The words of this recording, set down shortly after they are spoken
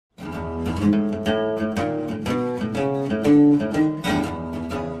Good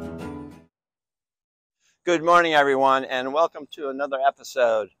morning, everyone, and welcome to another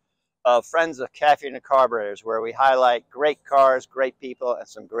episode of Friends of Caffeine Carburetors, where we highlight great cars, great people, and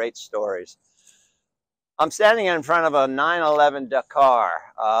some great stories. I'm standing in front of a 911 Dakar.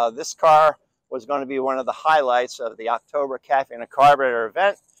 This car was going to be one of the highlights of the October Caffeine Carburetor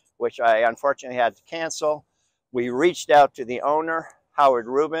event, which I unfortunately had to cancel. We reached out to the owner, Howard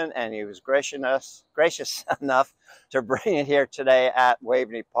Rubin, and he was gracious enough to bring it here today at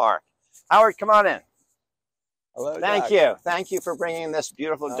Waveney Park. Howard, come on in. Hello, Thank Doug. you. Thank you for bringing this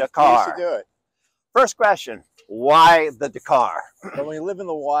beautiful Dakar. Pleased to do it. First question, why the Dakar? Well, when you live in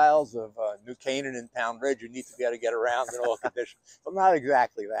the wilds of New Canaan and Pound Ridge, you need to be able to get around in all conditions. Well, not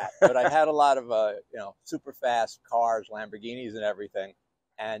exactly that, but I've had a lot of super fast cars, Lamborghinis and everything,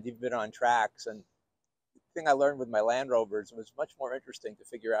 and you've been on tracks. And the thing I learned with my Land Rovers was much more interesting to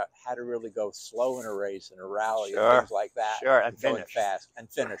figure out how to really go slow in a race and a rally and things like that. Sure, and going fast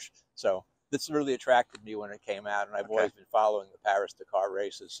and finish. So this really attracted me when it came out, and I've always been following the Paris Dakar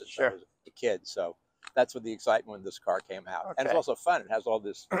races since I was a kid. So that's what the excitement when this car came out. And it's also fun. It has all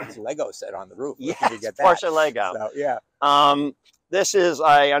this Lego set on the roof. Yes, you get that. Porsche Lego. So, yeah. This is,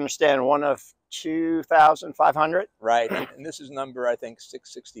 I understand, one of 2,500. Right, and this is number, I think,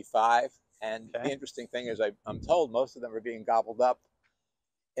 665. And the interesting thing is I'm told most of them are being gobbled up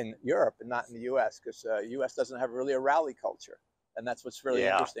in Europe and not in the U.S. because U.S. doesn't have really a rally culture. And that's what's really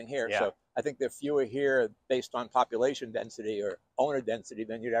interesting here. So I think there are fewer here based on population density or owner density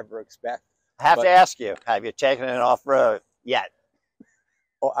than you'd ever expect. I have to ask you, have you taken it off-road yet?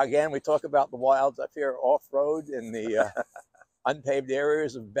 Well, again, we talk about the wilds up here off-road in the unpaved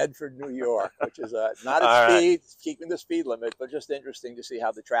areas of Bedford, New York, which is not at speed, keeping the speed limit, but just interesting to see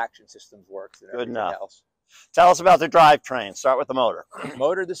how the traction systems works and everything else. Tell us about the drivetrain. Start with the motor.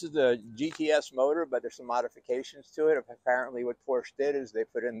 Motor, this is the GTS motor, but there's some modifications to it. Apparently what Porsche did is they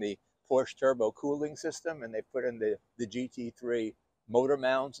put in the Porsche turbo cooling system, and they put in the GT3 motor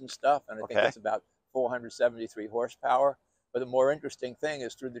mounts and stuff, and I think it's about 473 horsepower. But the more interesting thing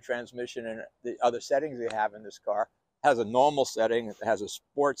is through the transmission and the other settings they have in this car, it has a normal setting, it has a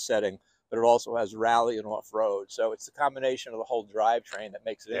sports setting, but it also has rally and off-road. So it's the combination of the whole drivetrain that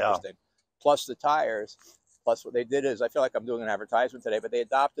makes it interesting. Plus the tires. Plus, what they did is, I feel like I'm doing an advertisement today, but they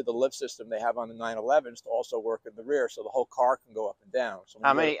adopted the lift system they have on the 911s to also work in the rear, so the whole car can go up and down. So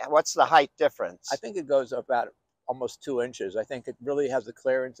what's the height difference? I think it goes about almost 2 inches. I think it really has the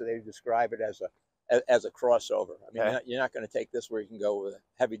clearance, and they describe it as a crossover. I mean, you're not going to take this where you can go with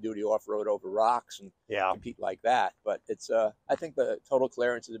heavy-duty off-road over rocks and compete like that. But it's, I think the total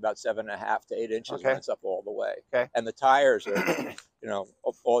clearance is about 7.5 to 8 inches, and it's up all the way. And the tires are,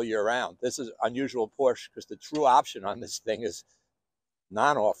 all year round. This is unusual Porsche because the true option on this thing is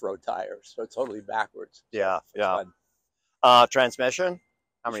non-off-road tires, so totally backwards. Transmission?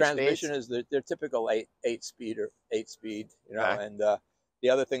 How many Transmission speeds? is their typical 8-speed, and the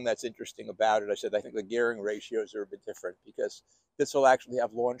other thing that's interesting about it, I think the gearing ratios are a bit different because this will actually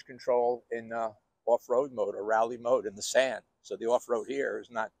have launch control in off-road mode or rally mode in the sand. So the off-road here is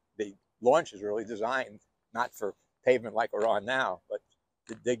not, the launch is really designed not for pavement like we're on now, but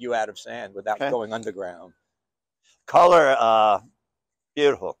to dig you out of sand without going underground. Color,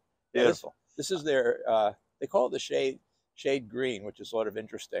 beautiful, beautiful. This is their, they call it the shade green, which is sort of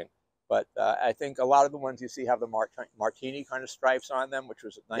interesting. But I think a lot of the ones you see have the martini kind of stripes on them, which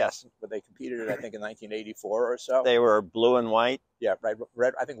was nice. But they competed, I think, in 1984 or so. They were blue and white. Yeah, right.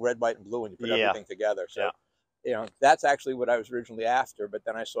 Red, I think red, white, and blue when you put everything together. So, that's actually what I was originally after. But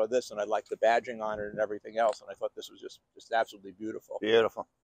then I saw this, and I liked the badging on it and everything else, and I thought this was just absolutely beautiful. Beautiful.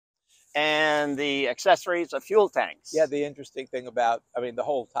 And the accessories of fuel tanks. Yeah, the interesting thing about, the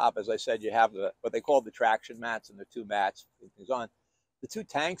whole top, as I said, you have what they call the traction mats and the 2 mats. Things on. The 2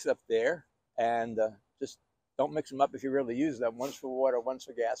 tanks up there, and just don't mix them up if you really use them. One's for water, one's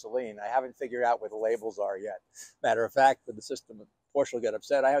for gasoline. I haven't figured out where the labels are yet. Matter of fact, with the system, Porsche will get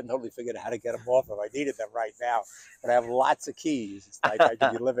upset. I haven't totally figured out how to get them off if I needed them right now. But I have lots of keys. It's like I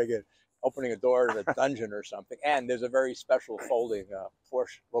could be living in, opening a door to a dungeon or something. And there's a very special folding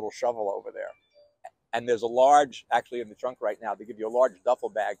Porsche little shovel over there. And there's a large, actually in the trunk right now, they give you a large duffel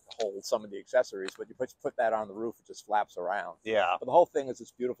bag to hold some of the accessories, but you put that on the roof, it just flaps around. Yeah. But the whole thing is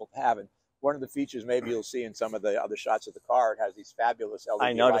just beautiful to have. And one of the features maybe you'll see in some of the other shots of the car, it has these fabulous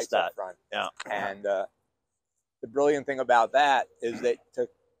LED lights up front. Yeah. And the brilliant thing about that is that to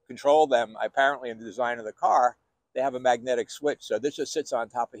control them, apparently in the design of the car, they have a magnetic switch. So this just sits on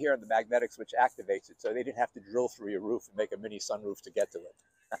top of here and the magnetic switch activates it. So they didn't have to drill through your roof and make a mini sunroof to get to it.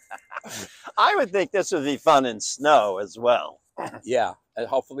 I would think this would be fun in snow as well. Yeah, And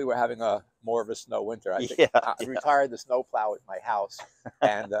hopefully we're having more of a snow winter. I think Yeah, I retired the snow plow at my house,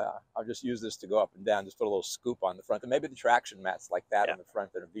 and I'll just use this to go up and down, just put a little scoop on the front, and maybe the traction mats like that in the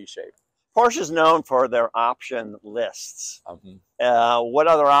front in a V shape. Porsche's known for their option lists. What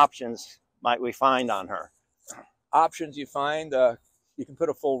other options might we find on her? Options you find, you can put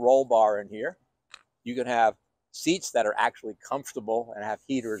a full roll bar in here. You can have seats that are actually comfortable and have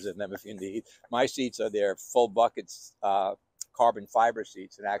heaters in them if you need. My seats are their full buckets, carbon fiber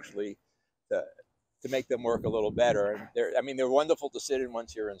seats, and actually to make them work a little better. And they're wonderful to sit in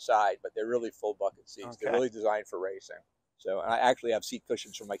once you're inside, but they're really full bucket seats. Okay. They're really designed for racing. So I actually have seat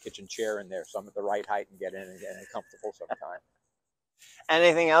cushions for my kitchen chair in there, so I'm at the right height and get in and comfortable sometimes.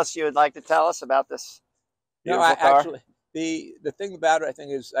 Anything else you would like to tell us about this beautiful car? Actually, the thing about it, I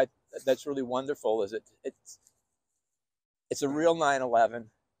think, is that's really wonderful is it's a real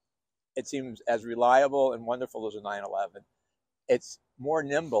 911. It seems as reliable and wonderful as a 911. It's more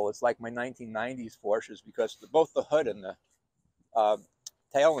nimble. It's like my 1990s Porsches because both the hood and the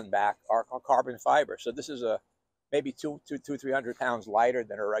tail and back are carbon fiber. So this is maybe 300 pounds lighter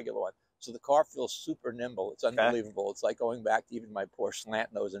than a regular one. So the car feels super nimble. It's unbelievable. Okay. It's like going back to even my Porsche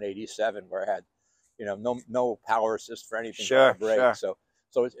Slant Nose in '87, where I had, no power assist for anything. Sure.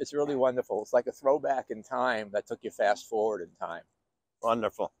 So it's really wonderful. It's like a throwback in time that took you fast forward in time.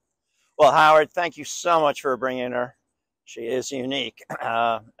 Wonderful. Well, Howard, thank you so much for bringing her. She is unique.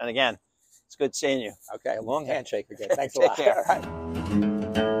 And again, it's good seeing you. Okay, a long handshake again. Thanks a lot. Take care. All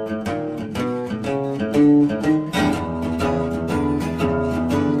right.